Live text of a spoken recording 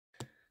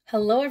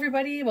Hello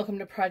everybody, welcome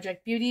to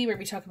Project Beauty, where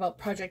we talk about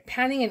project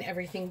panning and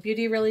everything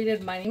beauty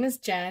related. My name is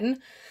Jen.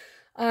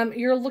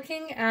 You're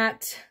looking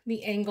at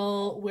the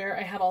angle where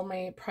I have all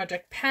my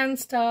project pan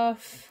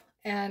stuff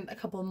and a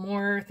couple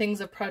more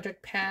things of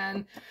project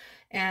pan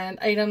and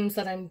items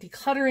that I'm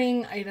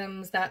decluttering,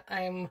 items that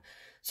I'm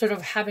sort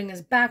of having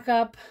as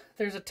backup.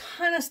 There's a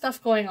ton of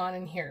stuff going on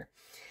in here.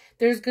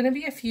 There's going to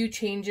be a few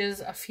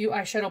changes. A few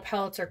eyeshadow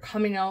palettes are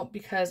coming out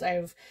because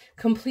I've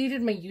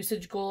completed my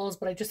usage goals,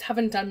 but I just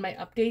haven't done my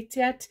updates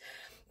yet.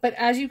 But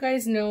as you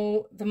guys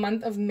know, the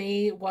month of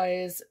May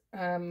was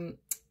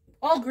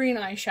all green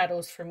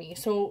eyeshadows for me.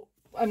 So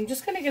I'm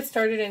just going to get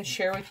started and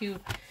share with you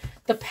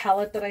the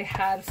palette that I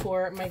had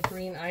for my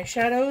green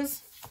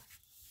eyeshadows.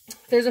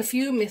 There's a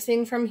few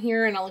missing from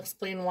here, and I'll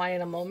explain why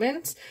in a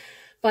moment.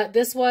 But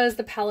this was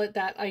the palette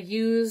that I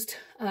used.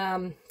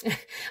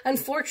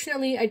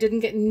 Unfortunately, I didn't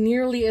get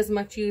nearly as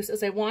much use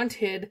as I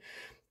wanted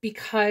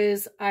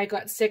because I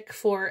got sick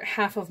for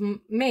half of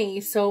May.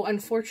 So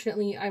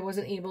unfortunately, I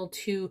wasn't able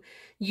to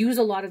use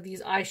a lot of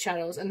these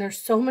eyeshadows. And there's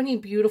so many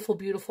beautiful,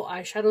 beautiful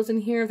eyeshadows in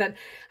here that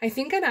I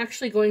think I'm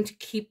actually going to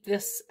keep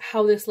this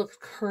how this looks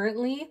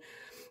currently.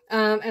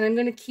 And I'm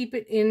going to keep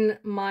it in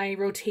my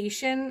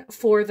rotation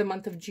for the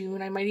month of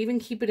June. I might even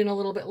keep it in a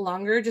little bit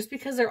longer just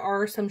because there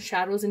are some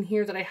shadows in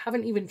here that I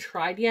haven't even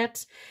tried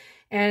yet.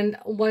 And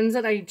ones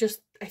that I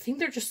think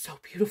they're just so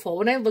beautiful.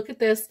 When I look at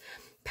this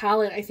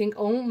palette, I think,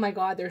 oh my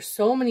God, there's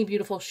so many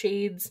beautiful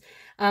shades.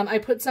 I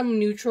put some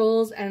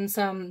neutrals and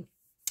some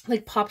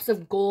like pops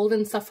of gold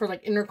and stuff for like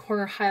inner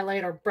corner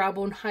highlight or brow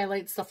bone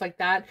highlight, stuff like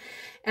that.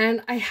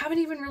 And I haven't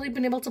even really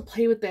been able to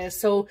play with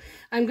this. So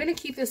I'm going to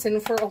keep this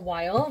in for a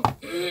while.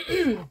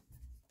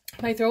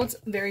 My throat's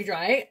very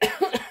dry.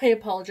 I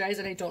apologize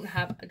that I don't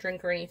have a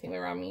drink or anything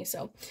around me.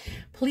 So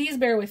please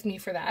bear with me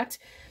for that.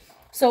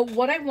 So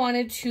what I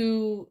wanted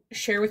to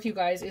share with you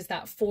guys is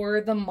that for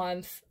the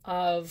month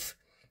of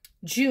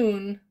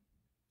June,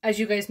 as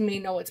you guys may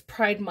know, it's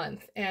Pride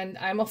Month, and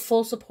I'm a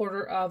full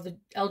supporter of the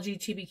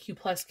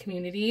LGBTQ+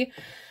 community.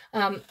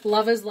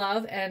 Love is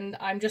love, and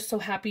I'm just so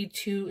happy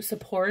to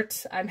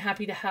support. I'm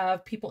happy to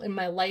have people in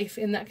my life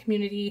in that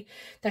community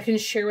that can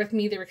share with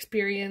me their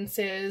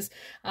experiences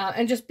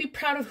and just be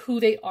proud of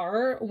who they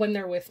are when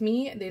they're with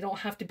me. They don't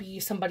have to be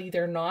somebody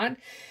they're not.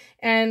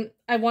 And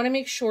I want to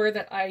make sure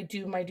that I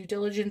do my due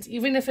diligence,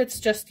 even if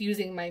it's just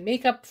using my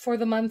makeup for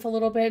the month a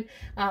little bit.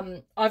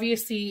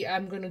 Obviously,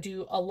 I'm going to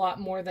do a lot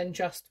more than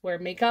just wear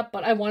makeup,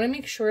 but I want to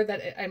make sure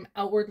that I'm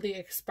outwardly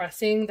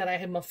expressing that I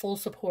am a full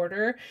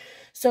supporter.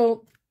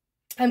 So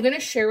I'm going to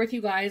share with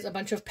you guys a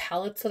bunch of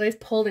palettes that I've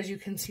pulled. As you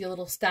can see, a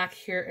little stack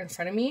here in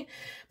front of me,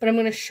 but I'm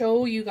going to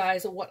show you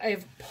guys what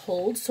I've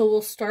pulled. So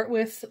we'll start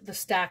with the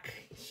stack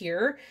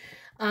here.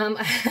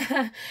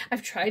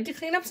 I've tried to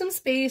clean up some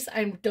space.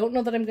 I don't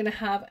know that I'm going to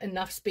have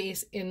enough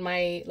space in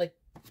my, like,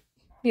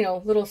 you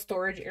know, little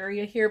storage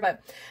area here,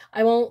 but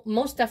I will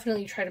most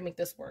definitely try to make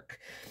this work.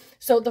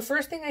 So the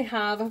first thing I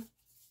have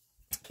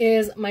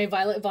is my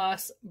Violet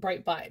Voss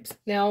Bright Vibes.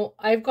 Now,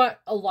 I've got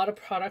a lot of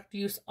product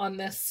use on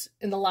this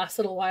in the last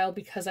little while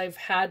because I've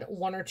had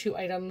one or two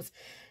items,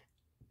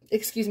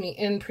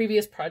 in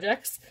previous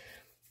projects.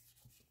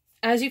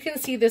 As you can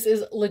see, this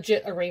is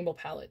legit a rainbow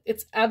palette.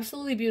 It's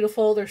absolutely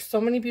beautiful. There's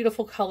so many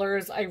beautiful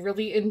colors. I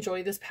really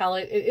enjoy this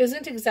palette. It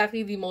isn't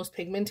exactly the most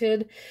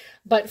pigmented,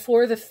 but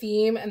for the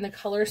theme and the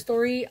color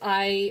story,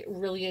 I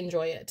really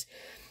enjoy it.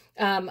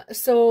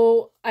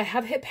 So I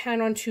have hit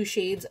pan on two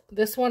shades.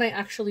 This one I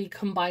actually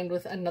combined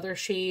with another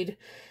shade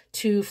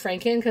to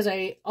Franken because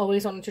I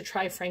always wanted to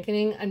try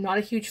Frankening. I'm not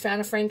a huge fan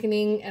of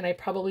Frankening, and I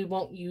probably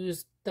won't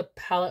use the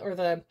palette or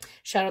the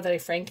shadow that I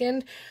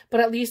Frankened, but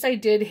at least I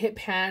did hit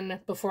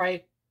pan before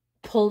I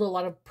pulled a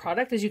lot of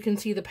product. As you can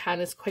see, the pan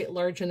is quite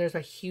large and there's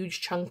a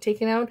huge chunk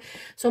taken out.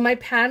 So my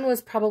pan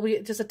was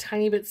probably just a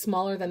tiny bit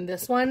smaller than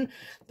this one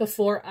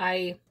before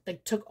I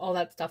like took all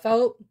that stuff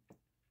out.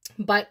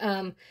 But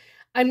I'm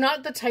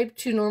not the type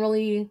to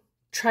normally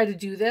try to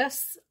do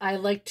this. I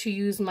like to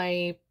use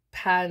my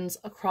pans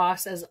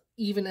across as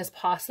even as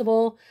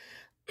possible.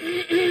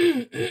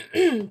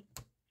 Oh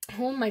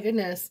my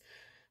goodness.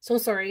 So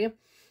sorry.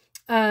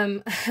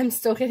 I'm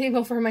still getting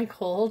over my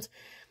cold.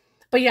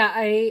 But yeah,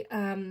 I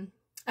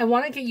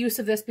want to get used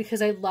to this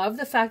because I love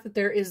the fact that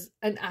there is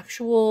an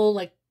actual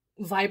like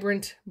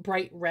vibrant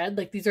bright red.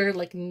 Like these are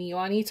like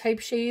neon-y type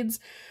shades.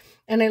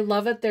 And I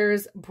love that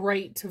there's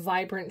bright,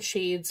 vibrant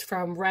shades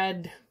from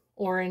red,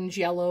 orange,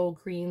 yellow,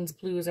 greens,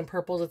 blues, and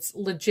purples. It's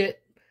legit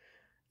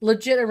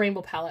a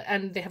rainbow palette,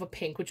 and they have a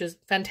pink, which is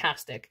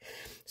fantastic.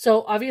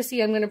 So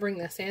obviously I'm going to bring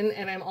this in,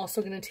 and I'm also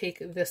going to take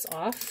this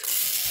off.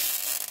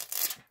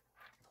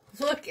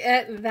 Look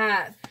at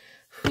that.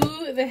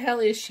 Who the hell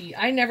is she?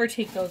 I never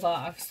take those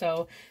off.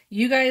 So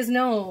you guys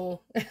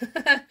know,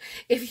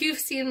 if you've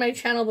seen my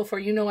channel before,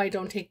 you know I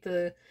don't take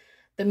the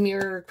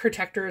mirror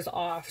protectors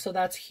off. So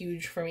that's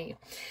huge for me.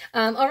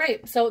 All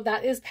right. So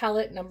that is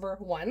palette number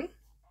one.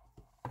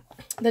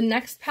 The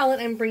next palette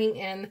I'm bringing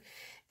in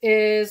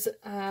is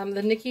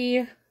the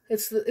Nikkie.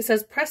 It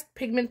says Pressed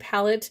Pigment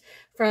Palette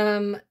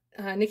from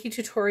Nikki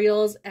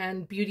Tutorials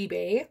and Beauty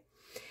Bay.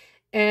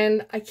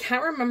 And I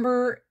can't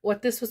remember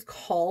what this was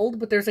called,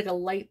 but there's like a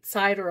light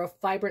side or a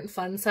vibrant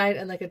fun side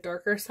and like a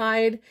darker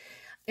side.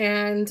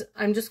 And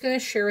I'm just going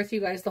to share with you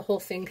guys the whole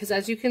thing, because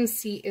as you can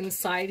see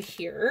inside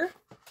here,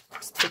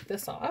 let's take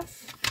this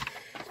off.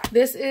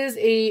 This is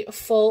a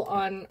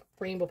full-on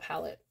rainbow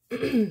palette.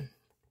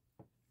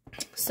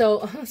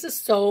 So this is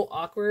so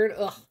awkward.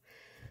 Ugh.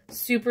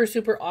 Super,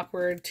 super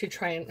awkward to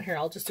try and, here,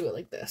 I'll just do it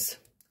like this.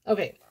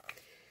 Okay.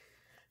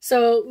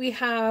 So we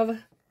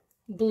have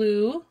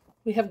blue.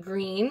 We have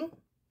green.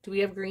 Do we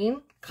have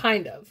green?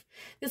 Kind of.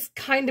 This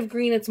kind of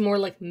green, it's more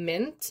like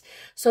mint.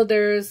 So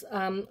there's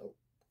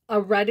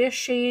a reddish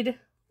shade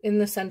in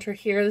the center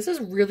here. This is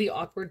really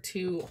awkward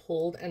to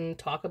hold and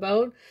talk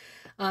about.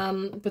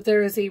 But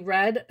there is a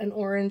red, an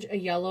orange, a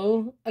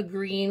yellow, a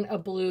green, a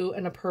blue,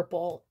 and a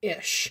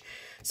purple-ish.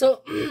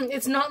 So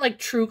it's not like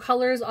true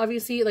colors,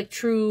 obviously, like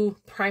true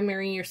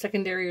primary or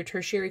secondary or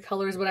tertiary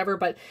colors, whatever.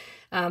 But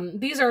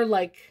these are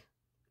like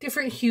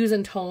different hues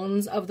and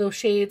tones of those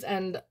shades,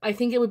 and I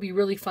think it would be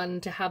really fun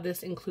to have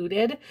this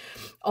included.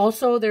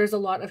 Also, there's a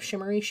lot of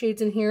shimmery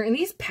shades in here, and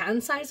these pan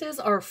sizes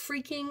are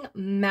freaking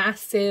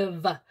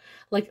massive,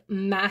 like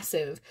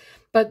massive.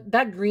 But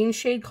that green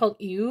shade called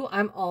Ew,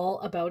 I'm all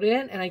about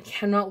it, and I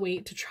cannot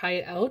wait to try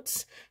it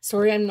out.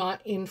 Sorry, I'm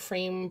not in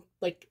frame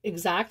like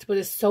exact, but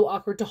it's so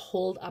awkward to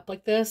hold up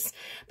like this.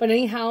 But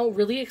anyhow,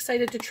 really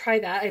excited to try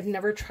that. I've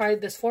never tried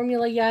this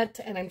formula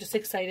yet, and I'm just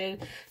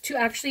excited to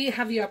actually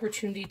have the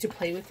opportunity to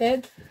play with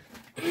it.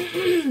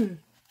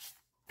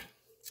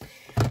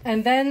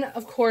 And then,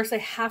 of course, I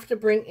have to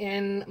bring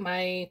in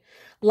my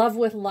Live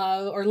with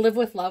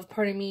Love,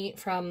 pardon me,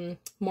 from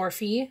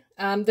Morphe.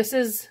 This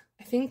is,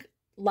 I think,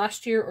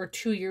 last year or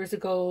 2 years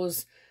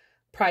ago's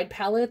Pride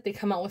palette. They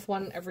come out with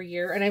one every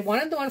year, and I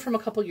wanted the one from a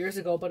couple years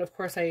ago, but of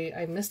course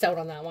I missed out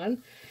on that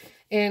one.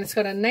 And it's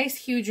got a nice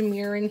huge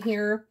mirror in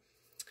here.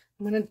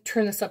 I'm going to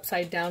turn this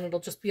upside down. It'll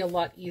just be a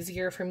lot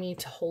easier for me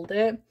to hold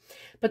it.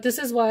 But this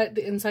is what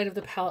the inside of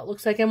the palette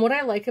looks like. And what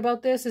I like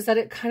about this is that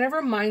it kind of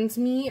reminds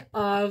me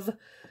of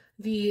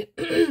the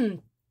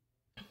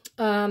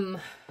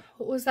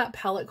what was that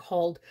palette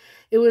called?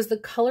 It was the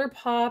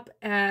ColourPop,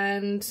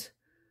 and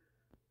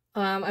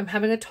I'm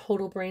having a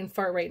total brain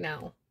fart right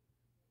now.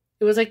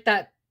 It was like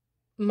that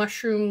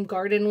mushroom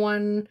garden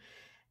one,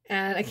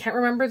 and I can't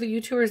remember the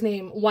YouTuber's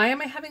name. Why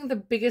am I having the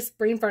biggest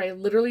brain fart? I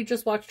literally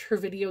just watched her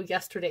video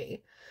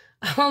yesterday.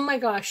 Oh my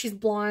gosh, she's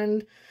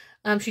blonde.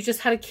 She just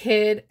had a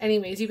kid.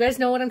 Anyways, you guys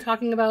know what I'm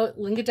talking about.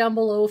 Link it down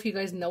below if you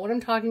guys know what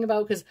I'm talking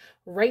about, because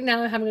right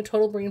now I'm having a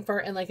total brain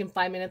fart, and like in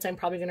 5 minutes I'm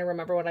probably going to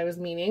remember what I was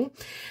meaning.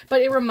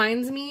 But it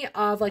reminds me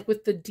of, like,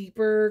 with the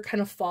deeper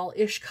kind of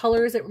fall-ish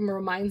colors, it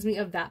reminds me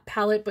of that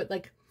palette, but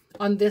like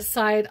on this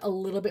side a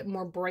little bit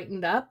more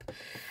brightened up.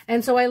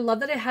 And so I love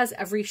that it has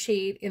every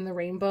shade in the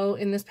rainbow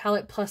in this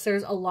palette, plus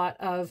there's a lot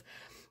of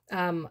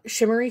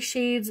shimmery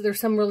shades. There's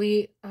some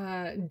really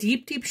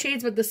deep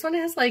shades, but this one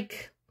has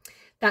like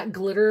that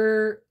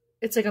glitter.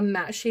 It's like a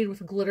matte shade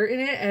with glitter in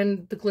it,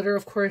 and the glitter,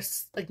 of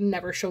course, like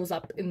never shows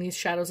up in these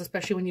shadows,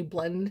 especially when you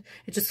blend.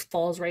 It just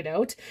falls right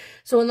out.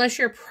 So unless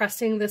you're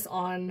pressing this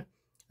on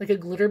like a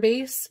glitter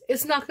base,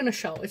 it's not going to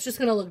show. It's just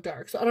going to look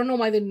dark. So I don't know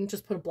why they didn't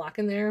just put a black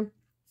in there.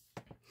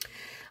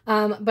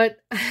 But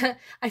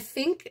I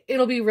think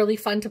it'll be really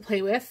fun to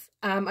play with.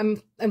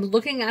 I'm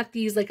looking at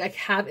these, like I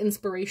have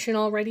inspiration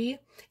already.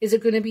 Is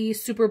it going to be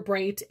super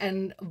bright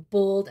and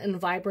bold and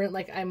vibrant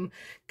like I'm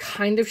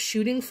kind of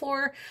shooting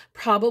for?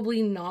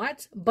 Probably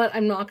not, but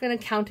I'm not going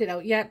to count it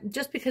out yet.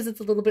 Just because it's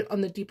a little bit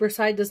on the deeper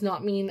side does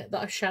not mean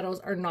the shadows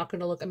are not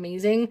going to look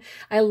amazing.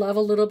 I love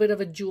a little bit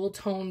of a jewel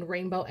toned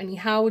rainbow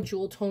anyhow.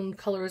 Jewel toned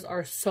colors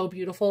are so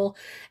beautiful,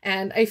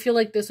 and I feel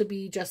like this would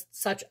be just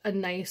such a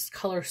nice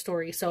color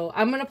story. So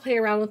I'm going to play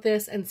around with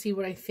this and see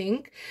what I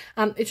think.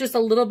 It's just a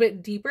little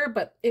bit deeper,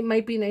 but it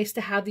might be nice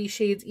to have these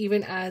shades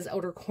even as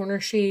outer corner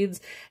shades,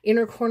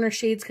 inner corner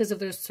shades, because if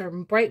there's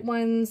some bright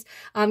ones.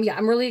 Yeah,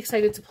 I'm really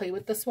excited to play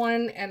with this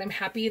one, and I'm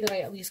happy that I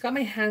at least got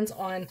my hands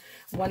on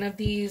one of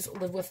these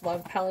Live with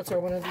Love palettes, or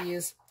one of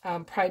these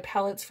Pride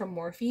palettes from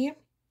Morphe.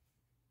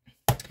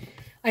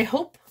 I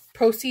hope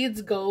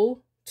proceeds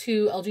go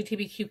to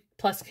LGBTQ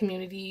plus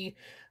community,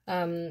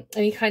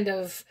 any kind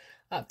of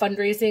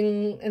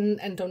fundraising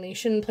and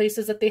donation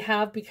places that they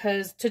have,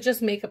 because to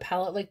just make a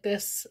palette like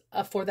this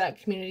for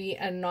that community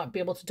and not be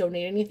able to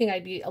donate anything,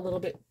 I'd be a little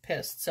bit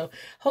pissed. So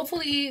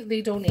hopefully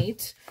they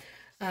donate,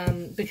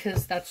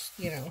 because that's,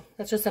 you know,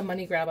 that's just a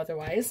money grab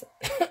otherwise.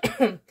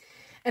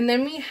 And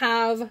then we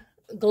have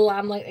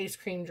Glamlite Ice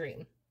Cream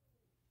Dream.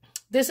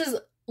 This is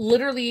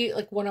literally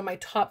like one of my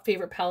top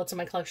favorite palettes in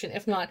my collection,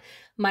 if not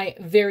my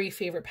very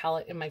favorite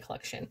palette in my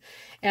collection.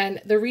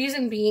 And the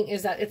reason being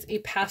is that it's a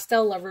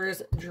pastel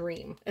lover's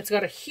dream. It's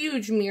got a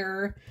huge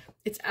mirror.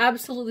 It's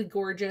absolutely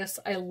gorgeous.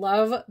 I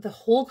love the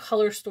whole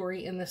color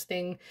story in this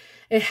thing.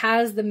 It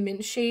has the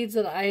mint shades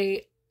that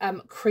I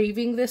am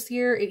craving this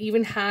year. It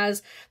even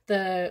has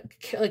the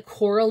like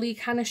corally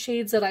kind of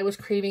shades that I was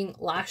craving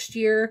last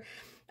year.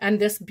 and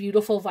this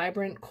beautiful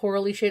vibrant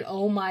corally shade.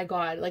 Oh my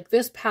god, like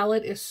this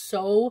palette is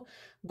so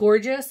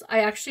gorgeous. I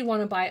actually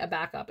want to buy a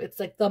backup.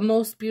 It's like the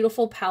most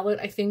beautiful palette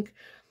I think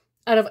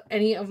out of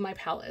any of my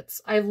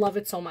palettes. I love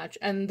it so much,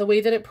 and the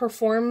way that it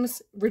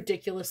performs,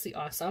 ridiculously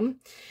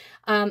awesome.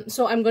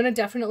 So I'm going to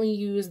definitely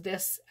use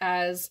this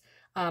as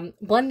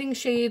blending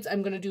shades.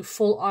 I'm going to do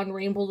full on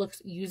rainbow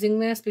looks using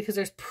this because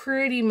there's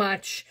pretty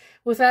much,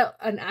 without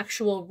an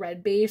actual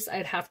red base,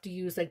 I'd have to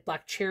use like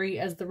black cherry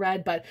as the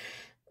red, but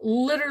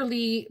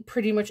literally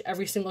pretty much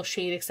every single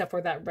shade except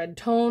for that red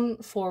tone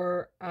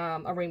for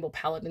a rainbow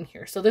palette in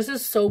here. So this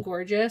is so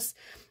gorgeous.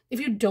 If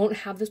you don't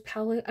have this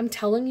palette, I'm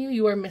telling you,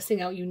 you are missing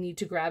out. You need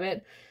to grab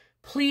it.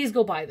 Please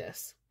go buy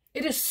this.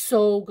 It is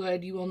so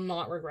good. You will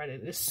not regret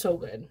it. It is so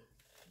good.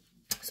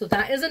 So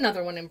that is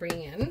another one I'm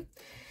bringing in.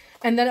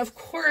 And then, of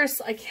course,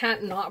 I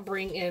can't not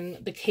bring in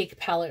the Cake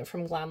palette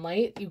from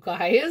Glamlite. You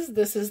guys,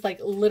 this is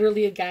like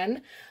literally,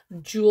 again,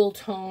 jewel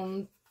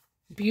tone,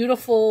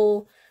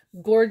 beautiful,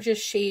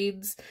 gorgeous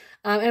shades.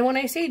 And when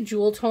I say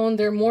jewel tone,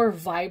 they're more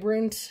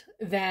vibrant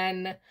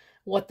than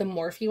what the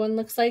Morphe one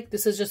looks like.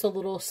 This is just a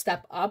little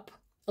step up,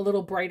 a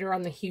little brighter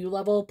on the hue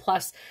level.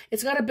 Plus,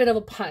 it's got a bit of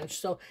a punch.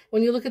 So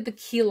when you look at the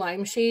Key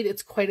Lime shade,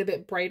 it's quite a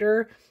bit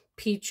brighter.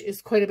 Peach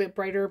is quite a bit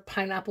brighter.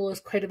 Pineapple is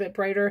quite a bit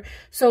brighter.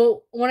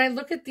 So when I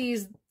look at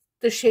these,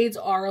 the shades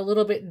are a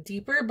little bit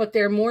deeper, but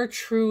they're more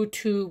true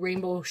to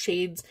rainbow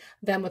shades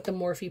than what the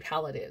Morphe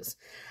palette is.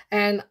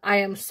 And I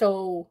am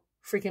so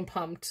freaking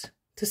pumped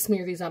to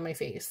smear these on my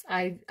face.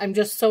 I'm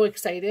just so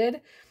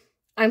excited.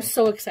 I'm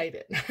so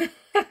excited.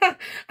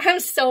 I'm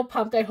so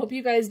pumped. I hope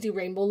you guys do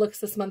rainbow looks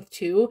this month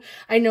too.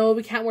 I know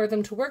we can't wear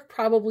them to work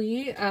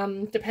probably,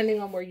 depending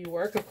on where you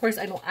work. Of course,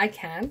 I know I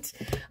can't,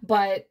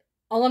 but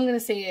all I'm going to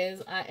say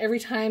is every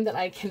time that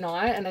I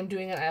cannot and I'm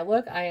doing an eye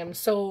look, I am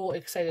so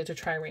excited to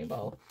try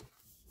rainbow.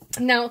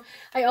 Now,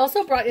 I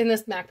also brought in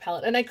this MAC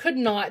palette, and I could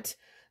not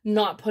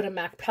put a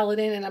MAC palette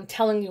in, and I'm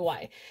telling you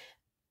why.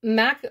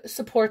 MAC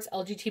supports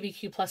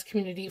LGBTQ plus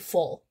community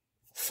full,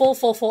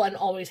 and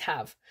always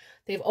have.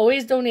 They've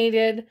always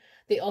donated.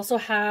 They also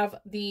have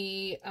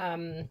the,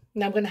 now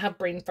I'm going to have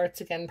brain farts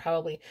again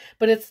probably,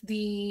 but it's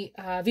the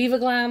Viva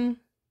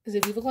Glam. Is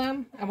it Viva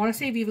Glam? I want to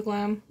say Viva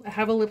Glam. I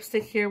have a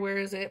lipstick here. Where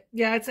is it?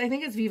 Yeah, I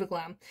think it's Viva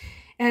Glam.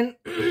 And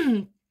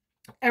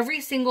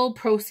every single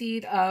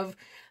proceed of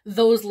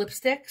those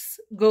lipsticks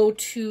go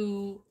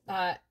to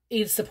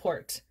AIDS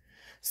support.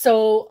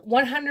 So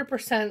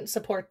 100%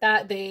 support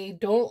that. They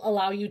don't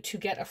allow you to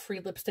get a free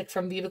lipstick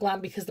from Viva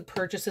Glam because the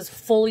purchases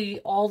fully,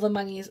 all the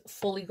monies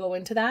fully go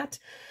into that.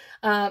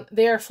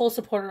 They are a full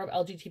supporter of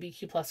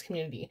LGBTQ plus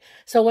community.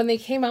 So when they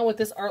came out with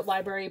this Art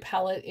Library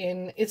palette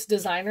in its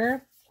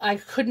designer, I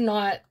could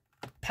not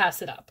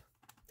pass it up.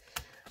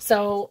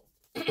 So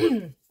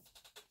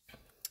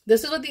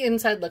this is what the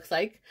inside looks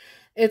like.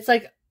 It's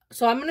like,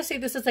 so I'm going to say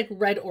this is like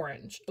red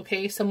orange.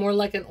 Okay. So more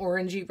like an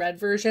orangey red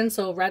version.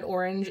 So red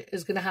orange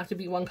is going to have to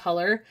be one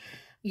color.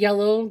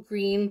 Yellow,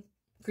 green,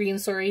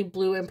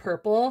 blue, and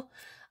purple.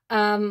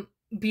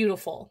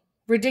 Beautiful,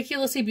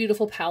 ridiculously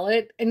beautiful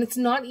palette. And it's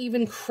not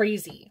even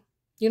crazy.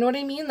 You know what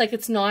I mean? Like,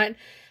 it's not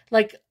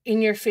like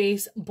in your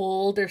face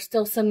bold. There's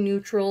still some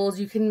neutrals.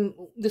 You can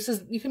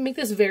make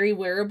this very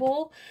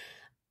wearable.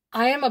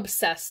 I am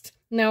obsessed.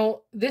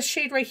 Now, this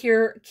shade right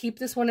here, keep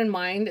this one in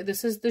mind.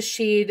 This is the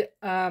shade,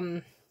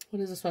 what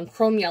is this one?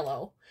 Chrome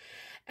Yellow.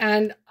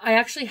 And I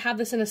actually have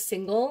this in a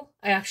single.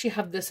 I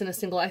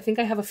think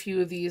I have a few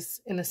of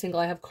these in a single.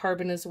 I have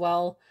Carbon as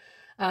well.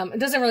 It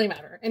doesn't really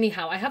matter.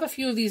 Anyhow, I have a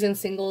few of these in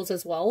singles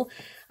as well.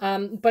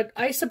 But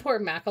I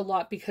support MAC a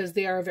lot because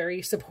they are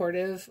very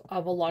supportive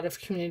of a lot of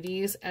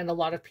communities and a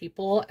lot of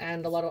people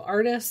and a lot of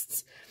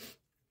artists.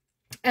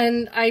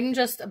 And I'm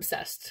just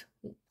obsessed.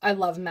 I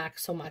love MAC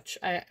so much.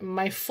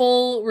 My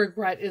full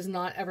regret is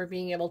not ever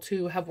being able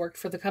to have worked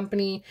for the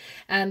company,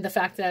 and the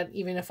fact that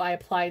even if I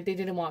applied, they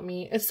didn't want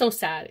me. It's so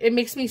sad. It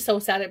makes me so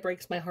sad. It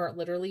breaks my heart,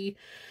 literally.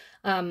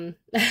 But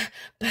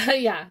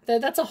yeah,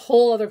 that's a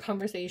whole other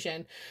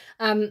conversation.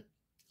 All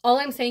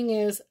I'm saying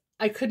is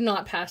I could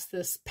not pass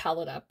this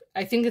palette up.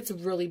 I think it's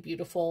really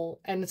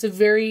beautiful, and it's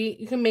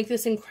you can make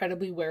this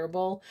incredibly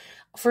wearable.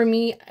 For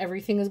me,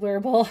 everything is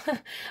wearable,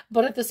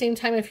 but at the same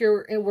time, if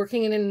you're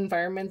working in an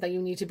environment that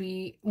you need to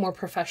be more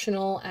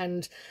professional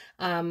and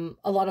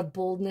a lot of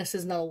boldness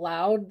is not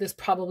allowed, this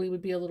probably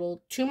would be a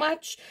little too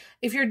much.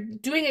 If you're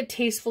doing it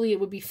tastefully, it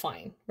would be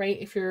fine, right?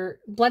 If you're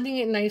blending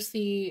it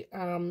nicely,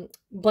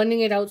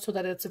 blending it out so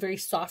that it's a very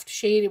soft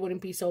shade, it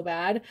wouldn't be so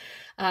bad.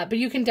 But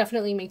you can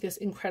definitely make this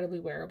incredibly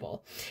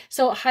wearable.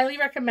 So highly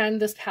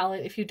recommend this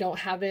palette if you don't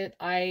have it.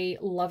 I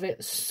love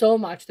it so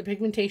much. The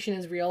pigmentation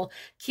is real.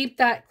 Keep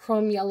that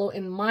Chrome Yellow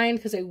in mind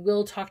because I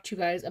will talk to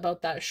you guys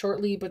about that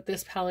shortly, but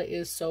this palette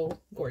is so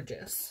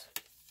gorgeous.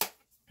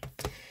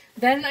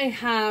 Then I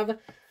have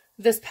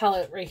this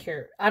palette right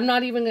here. I'm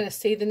not even going to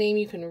say the name.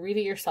 You can read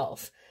it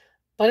yourself,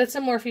 but it's a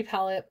Morphe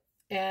palette,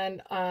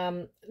 and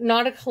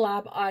not a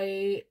collab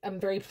I am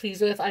very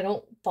pleased with. I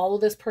don't follow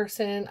this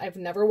person. I've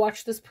never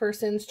watched this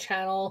person's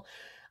channel.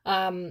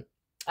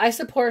 I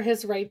support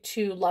his right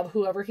to love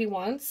whoever he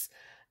wants.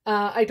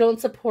 I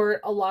don't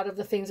support a lot of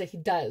the things that he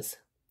does.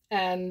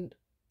 And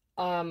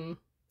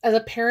as a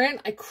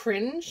parent, I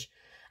cringe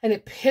and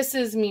it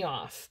pisses me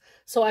off.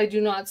 So I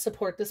do not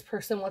support this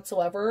person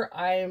whatsoever.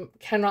 I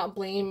cannot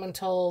blame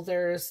until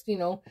there's, you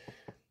know,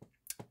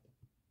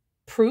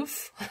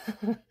 proof.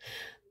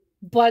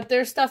 But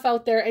there's stuff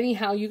out there.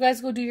 Anyhow, you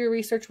guys go do your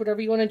research,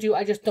 whatever you want to do.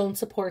 I just don't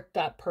support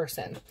that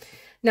person.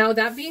 Now,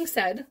 that being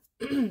said,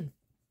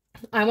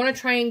 I want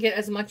to try and get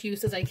as much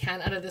use as I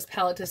can out of this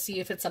palette to see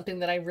if it's something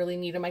that I really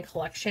need in my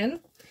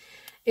collection.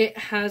 It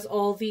has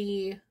all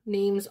the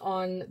names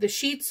on the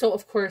sheet, so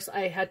of course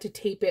I had to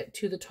tape it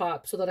to the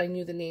top so that I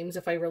knew the names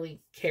if I really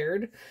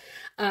cared.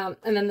 And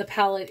then the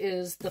palette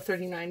is the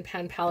 39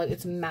 pan palette.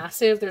 It's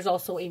massive. There's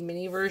also a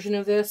mini version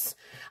of this.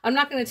 I'm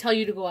not going to tell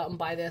you to go out and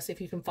buy this if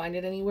you can find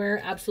it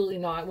anywhere. Absolutely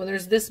not. When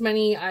there's this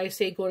many, I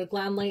say go to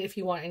Glamlight if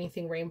you want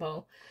anything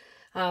rainbow.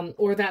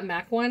 Or that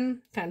MAC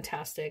one,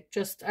 fantastic.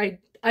 Just,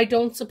 I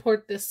don't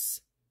support this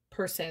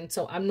person,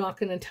 so I'm not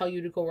going to tell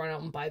you to go run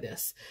out and buy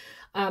this.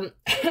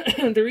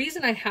 The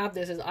reason I have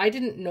this is I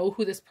didn't know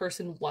who this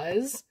person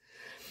was,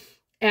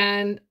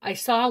 and I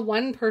saw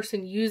one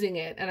person using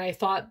it and I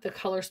thought the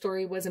color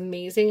story was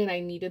amazing and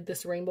I needed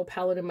this rainbow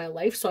palette in my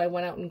life, so I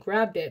went out and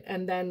grabbed it.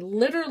 And then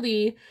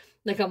literally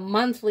like a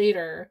month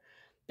later,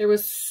 there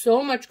was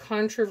so much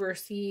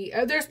controversy.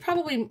 There's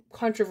probably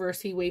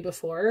controversy way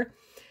before,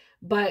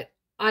 but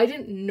I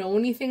didn't know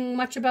anything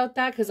much about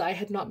that because I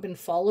had not been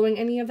following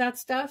any of that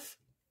stuff.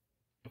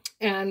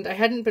 And I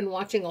hadn't been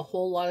watching a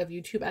whole lot of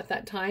YouTube at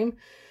that time.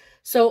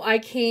 So I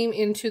came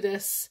into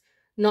this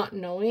not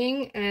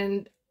knowing,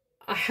 and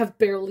I have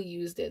barely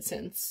used it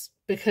since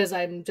because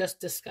I'm just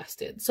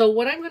disgusted. So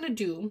what I'm going to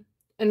do,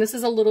 and this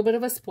is a little bit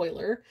of a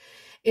spoiler,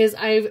 is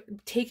I've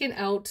taken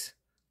out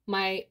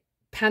my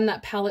Pan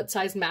That Palette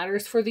Size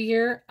Matters for the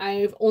year.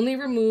 I've only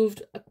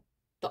removed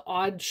the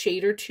odd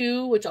shade or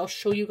two, which I'll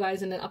show you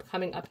guys in an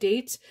upcoming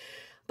update.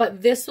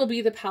 But this will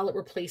be the palette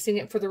replacing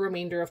it for the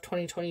remainder of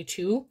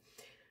 2022.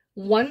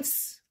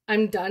 Once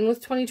I'm done with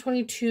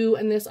 2022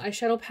 and this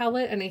eyeshadow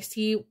palette and I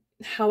see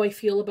how I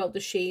feel about the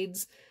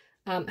shades,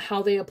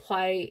 how they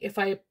apply, if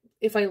I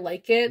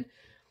like it,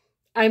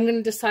 I'm going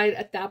to decide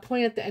at that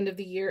point at the end of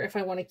the year if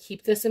I want to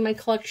keep this in my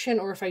collection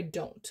or if I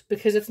don't,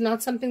 because it's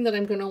not something that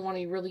I'm going to want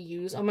to really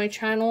use on my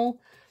channel.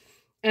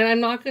 And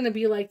I'm not going to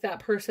be like that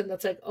person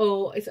that's like,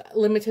 oh, it's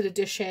limited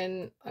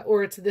edition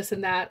or it's this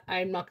and that.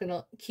 I'm not going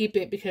to keep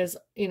it because,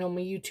 you know, my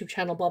YouTube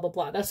channel, blah, blah,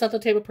 blah. That's not the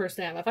type of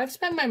person I am. If I've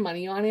spent my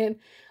money on it,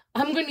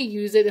 I'm going to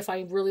use it if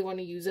I really want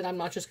to use it. I'm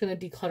not just going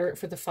to declutter it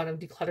for the fun of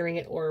decluttering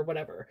it or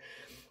whatever.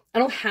 I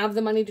don't have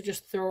the money to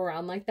just throw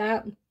around like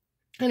that.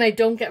 And I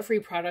don't get free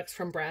products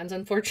from brands,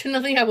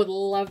 unfortunately. I would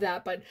love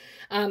that, but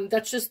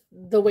that's just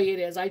the way it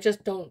is. I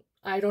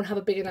don't have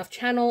a big enough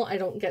channel. I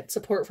don't get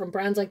support from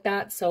brands like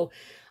that. So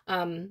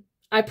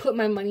I put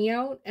my money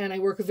out and I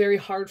work very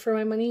hard for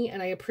my money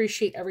and I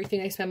appreciate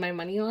everything I spend my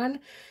money on.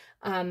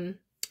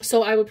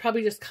 So I would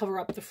probably just cover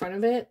up the front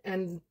of it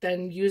and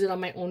then use it on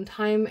my own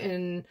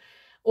time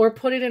or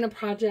put it in a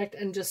project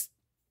and just,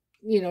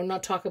 you know,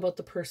 not talk about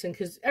the person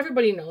because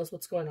everybody knows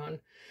what's going on.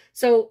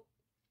 So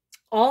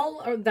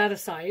all of that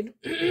aside,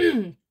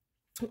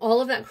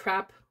 all of that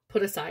crap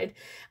put aside,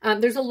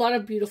 there's a lot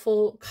of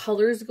beautiful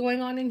colors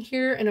going on in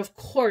here. And of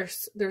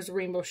course there's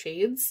rainbow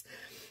shades.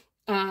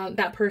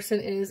 That person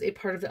is a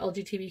part of the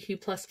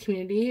LGBTQ plus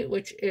community,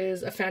 which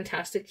is a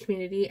fantastic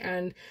community.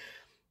 And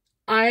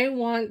I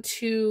want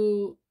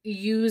to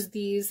use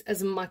these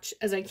as much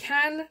as I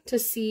can to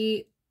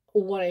see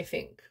what I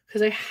think,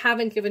 because I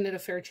haven't given it a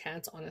fair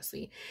chance,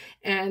 honestly.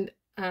 And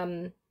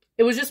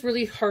it was just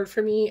really hard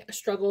for me, a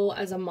struggle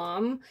as a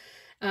mom,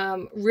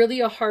 really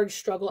a hard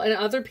struggle, and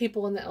other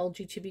people in the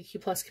LGBTQ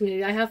plus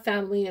community. I have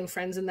family and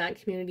friends in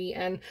that community,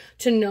 and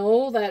to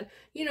know that,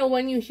 you know,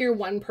 when you hear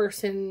one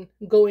person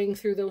going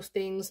through those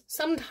things,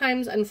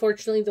 sometimes,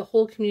 unfortunately, the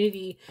whole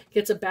community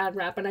gets a bad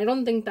rap, and I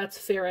don't think that's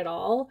fair at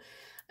all.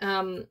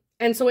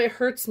 And so it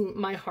hurts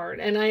my heart,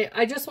 and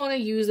I just want to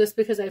use this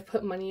because I've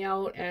put money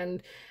out,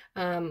 and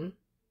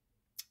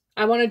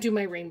I want to do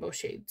my rainbow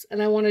shades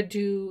and I want to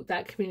do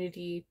that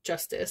community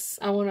justice.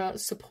 I want to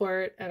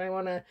support and I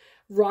want to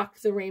rock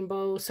the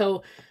rainbow.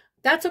 So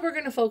that's what we're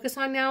going to focus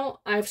on now.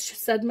 I've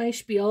said my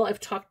spiel.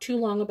 I've talked too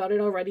long about it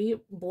already.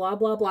 Blah,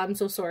 blah, blah. I'm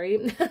so sorry.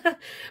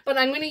 But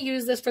I'm going to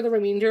use this for the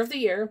remainder of the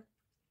year.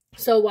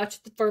 So watch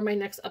for my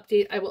next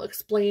update. I will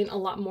explain a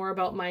lot more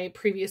about my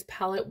previous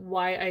palette,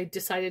 why I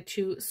decided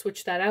to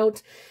switch that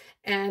out.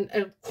 And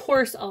of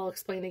course, I'll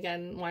explain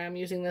again why I'm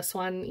using this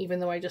one,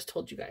 even though I just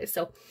told you guys.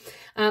 So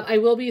I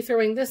will be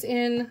throwing this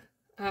in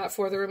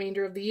for the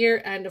remainder of the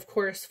year and, of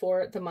course,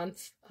 for the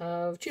month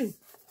of June.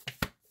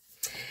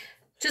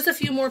 Just a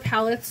few more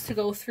palettes to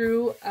go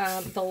through.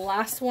 The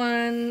last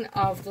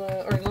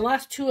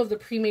two of the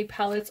pre-made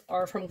palettes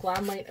are from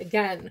Glamlight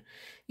again.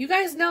 You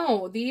guys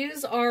know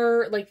these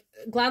are like,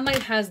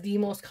 Glamlight has the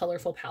most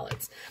colorful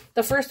palettes.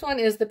 The first one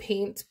is the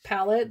Paint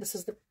palette. This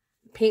is the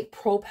Paint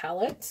Pro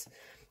palette.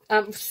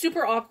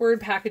 Super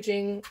awkward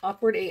packaging,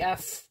 awkward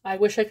AF. I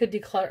wish I could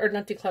declutter, or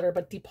not declutter,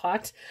 but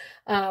depot.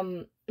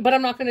 but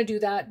I'm not going to do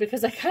that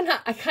because I kind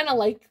of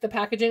like the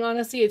packaging,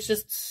 honestly. It's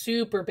just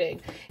super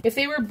big. If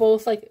they were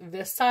both like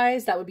this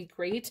size, that would be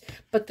great.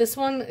 But this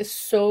one is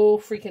so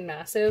freaking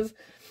massive.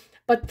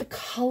 But the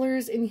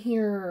colors in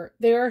here,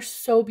 they are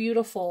so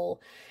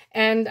beautiful.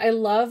 And I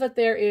love that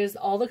there is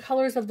all the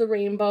colors of the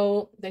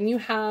rainbow. Then you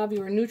have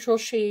your neutral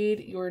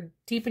shade, your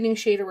deepening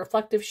shade, or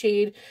reflective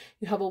shade.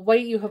 You have a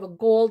white, you have a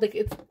gold. Like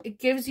it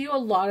gives you a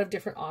lot of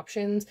different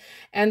options.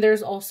 And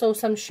there's also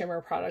some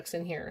shimmer products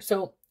in here.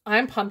 So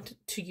I'm pumped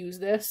to use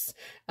this.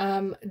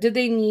 Did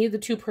they need the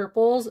two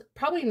purples?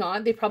 Probably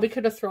not. They probably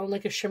could have thrown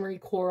like a shimmery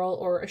coral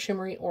or a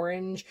shimmery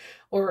orange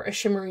or a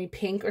shimmery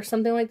pink or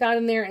something like that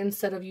in there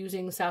instead of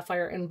using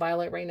sapphire and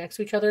violet right next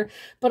to each other.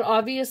 But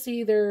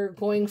obviously they're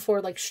going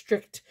for like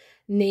strict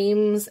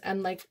names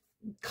and like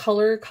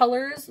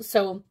colors.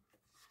 So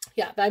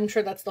yeah, I'm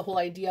sure that's the whole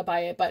idea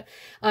by it, but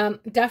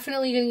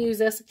definitely going to use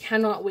this.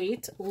 Cannot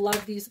wait.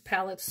 Love these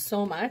palettes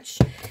so much.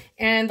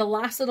 And the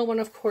last little one,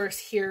 of course,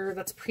 here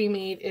that's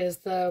pre-made is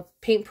the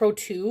Paint Pro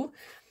 2.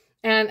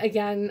 And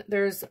again,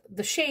 there's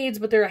the shades,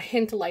 but they're a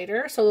hint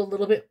lighter, so a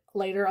little bit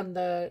lighter on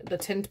the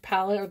tint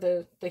palette or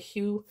the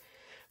hue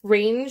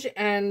range.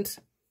 And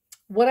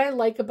what I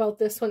like about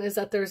this one is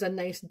that there's a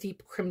nice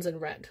deep crimson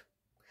red.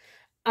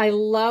 I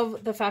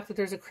love the fact that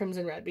there's a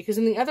crimson red because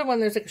in the other one,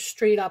 there's like a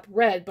straight up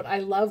red, but I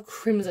love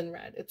crimson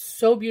red. It's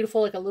so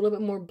beautiful, like a little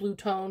bit more blue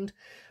toned,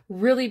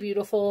 really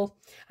beautiful.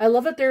 I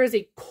love that there is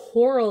a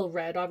coral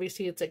red.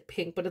 Obviously it's like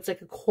pink, but it's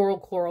like a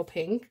coral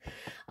pink.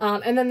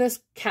 And then this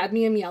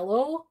cadmium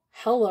yellow.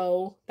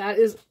 Hello. That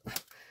is,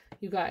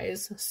 you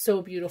guys,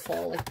 so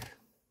beautiful. Like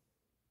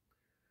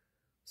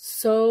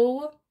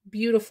so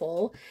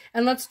beautiful.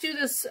 And let's do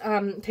this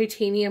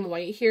titanium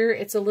white here.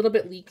 It's a little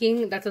bit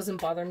leaking. That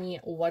doesn't bother me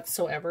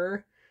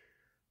whatsoever.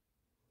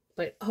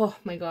 But oh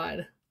my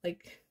god,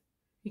 like,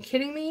 you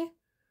kidding me?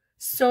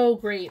 So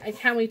great. I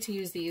can't wait to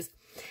use these.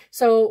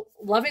 So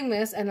loving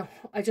this, and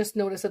I just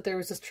noticed that there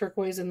was this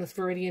turquoise and this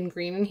viridian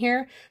green in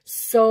here.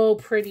 So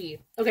pretty.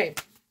 Okay,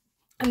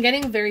 I'm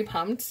getting very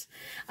pumped.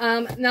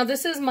 Now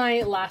this is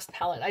my last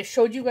palette. I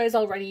showed you guys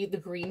already the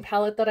green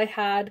palette that I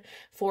had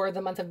for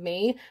the month of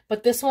May,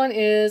 but this one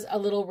is a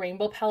little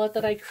rainbow palette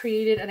that I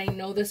created, and I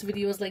know this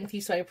video is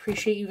lengthy, so I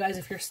appreciate you guys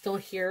if you're still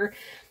here.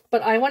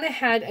 But I went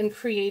ahead and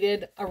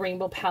created a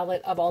rainbow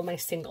palette of all my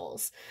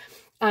singles.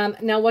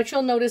 Now what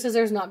you'll notice is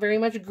there's not very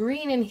much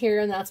green in here,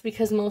 and that's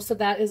because most of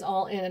that is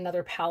all in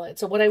another palette.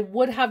 So what I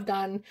would have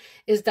done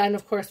is done,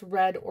 of course,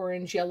 red,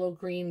 orange, yellow,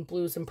 green,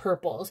 blues, and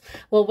purples.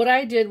 Well, what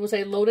I did was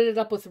I loaded it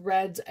up with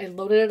reds, I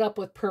loaded it up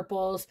with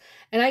purples,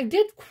 and I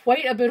did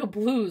quite a bit of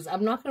blues.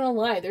 I'm not gonna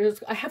lie,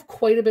 I have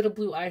quite a bit of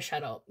blue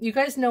eyeshadow. You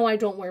guys know I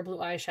don't wear blue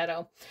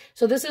eyeshadow.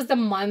 So this is the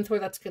month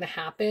where that's gonna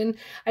happen.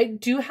 I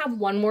do have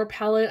one more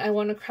palette I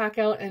want to crack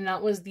out, and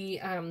that was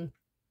the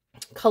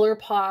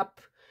ColourPop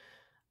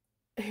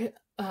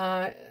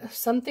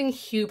something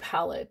hue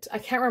palette. I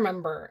can't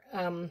remember.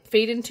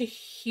 Fade into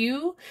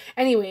hue.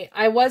 Anyway,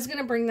 I was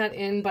gonna bring that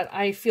in, but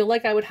I feel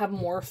like I would have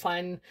more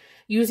fun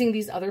using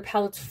these other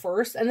palettes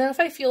first, and then if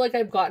I feel like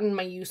I've gotten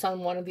my use on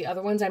one of the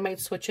other ones, I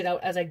might switch it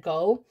out as I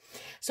go.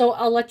 So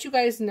I'll let you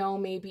guys know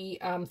maybe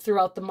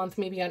throughout the month,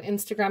 maybe on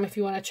Instagram if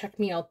you want to check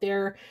me out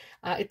there.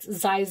 It's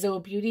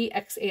Xaixo Beauty,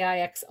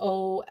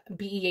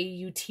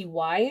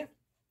 XAIXOBEAUTY.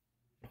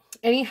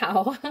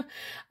 Anyhow,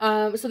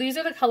 so these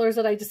are the colors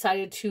that I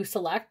decided to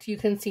select. You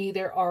can see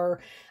there are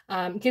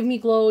Give Me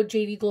Glow,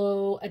 JD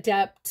Glow,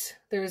 Adept.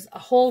 There's a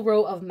whole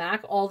row of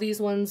MAC. All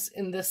these ones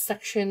in this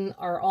section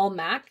are all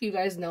MAC. You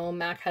guys know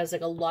MAC has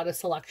like a lot of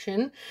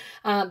selection.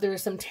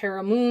 There's some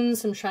Terra Moon,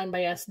 some Shine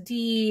by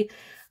SD.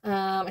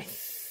 I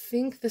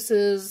think this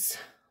is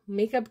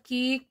Makeup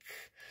Geek.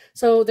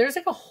 So there's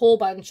like a whole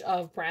bunch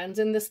of brands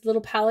in this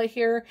little palette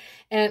here.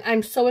 And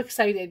I'm so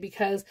excited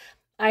because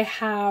I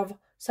have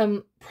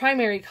some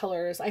primary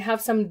colors, I have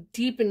some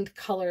deepened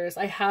colors,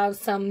 I have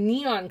some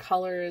neon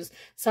colors,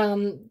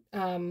 some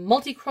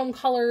multi-chrome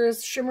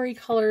colors, shimmery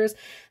colors.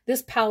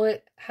 This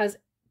palette has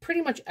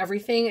pretty much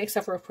everything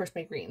except for, of course,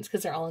 my greens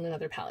because they're all in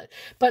another palette.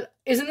 But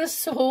isn't this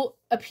so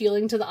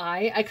appealing to the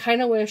eye? I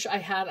kind of wish I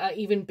had an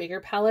even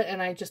bigger palette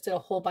and I just did a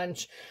whole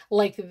bunch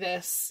like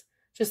this,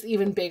 just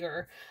even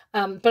bigger.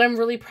 But I'm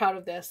really proud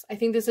of this. I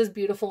think this is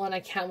beautiful and I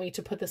can't wait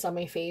to put this on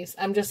my face.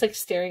 I'm just like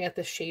staring at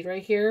this shade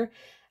right here.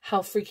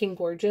 How freaking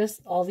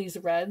gorgeous. All these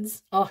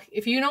reds. Oh,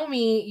 if you know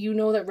me, you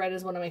know that red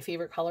is one of my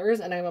favorite colors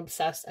and I'm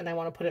obsessed and I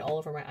want to put it all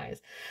over my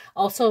eyes.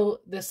 Also,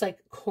 this like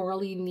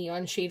corally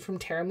neon shade from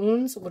Terra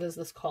Moons. What is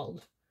this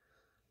called?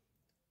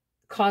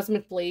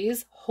 Cosmic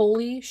Blaze.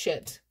 Holy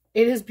shit.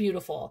 It is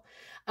beautiful.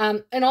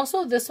 And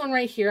also this one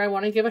right here, I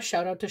want to give a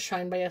shout out to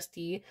Shine by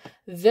SD.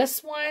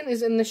 This one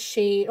is in the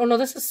shade, oh no,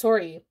 this is,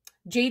 sorry,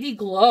 JD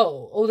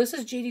Glow. Oh, this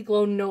is JD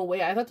Glow. No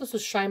way. I thought this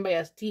was Shine by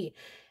SD.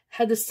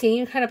 Had the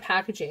same kind of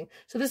packaging.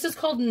 So this is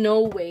called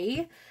No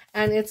Way,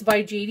 and it's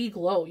by JD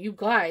Glow. You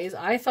guys,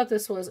 I thought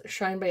this was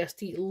Shine by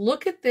SD.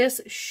 Look at this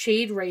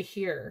shade right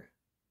here.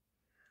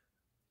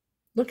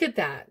 Look at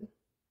that.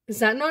 Is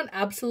that not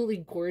absolutely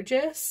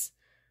gorgeous?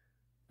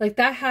 Like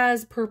that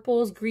has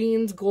purples,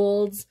 greens,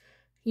 golds.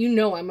 You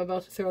know I'm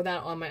about to throw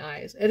that on my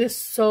eyes. It is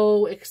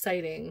so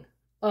exciting.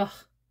 Ugh.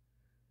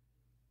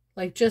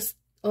 Like, just,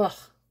 ugh.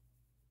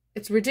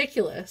 It's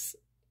ridiculous.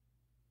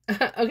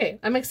 Okay,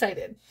 I'm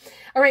excited.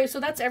 All right, so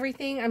that's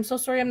everything. I'm so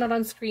sorry I'm not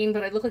on screen,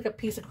 but I look like a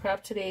piece of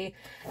crap today,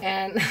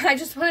 and I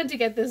just wanted to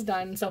get this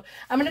done. So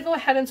I'm going to go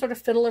ahead and sort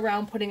of fiddle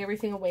around putting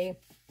everything away.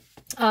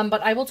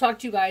 But I will talk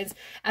to you guys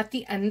at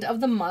the end of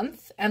the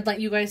month and let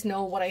you guys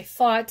know what I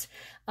thought.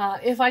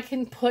 If I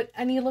can put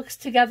any looks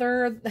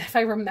together, if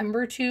I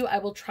remember to, I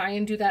will try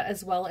and do that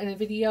as well in a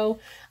video.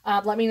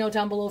 Let me know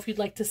down below if you'd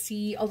like to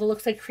see all the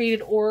looks I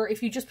created, or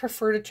if you just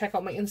prefer to check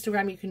out my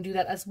Instagram, you can do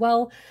that as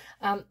well.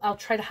 I'll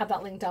try to have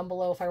that link down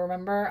below if I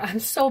remember. I'm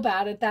so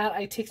bad at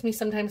that. It takes me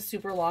sometimes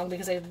super long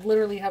because I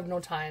literally have no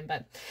time,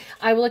 but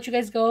I will let you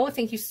guys go.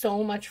 Thank you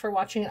so much for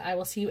watching, and I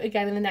will see you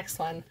again in the next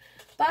one.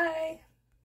 Bye!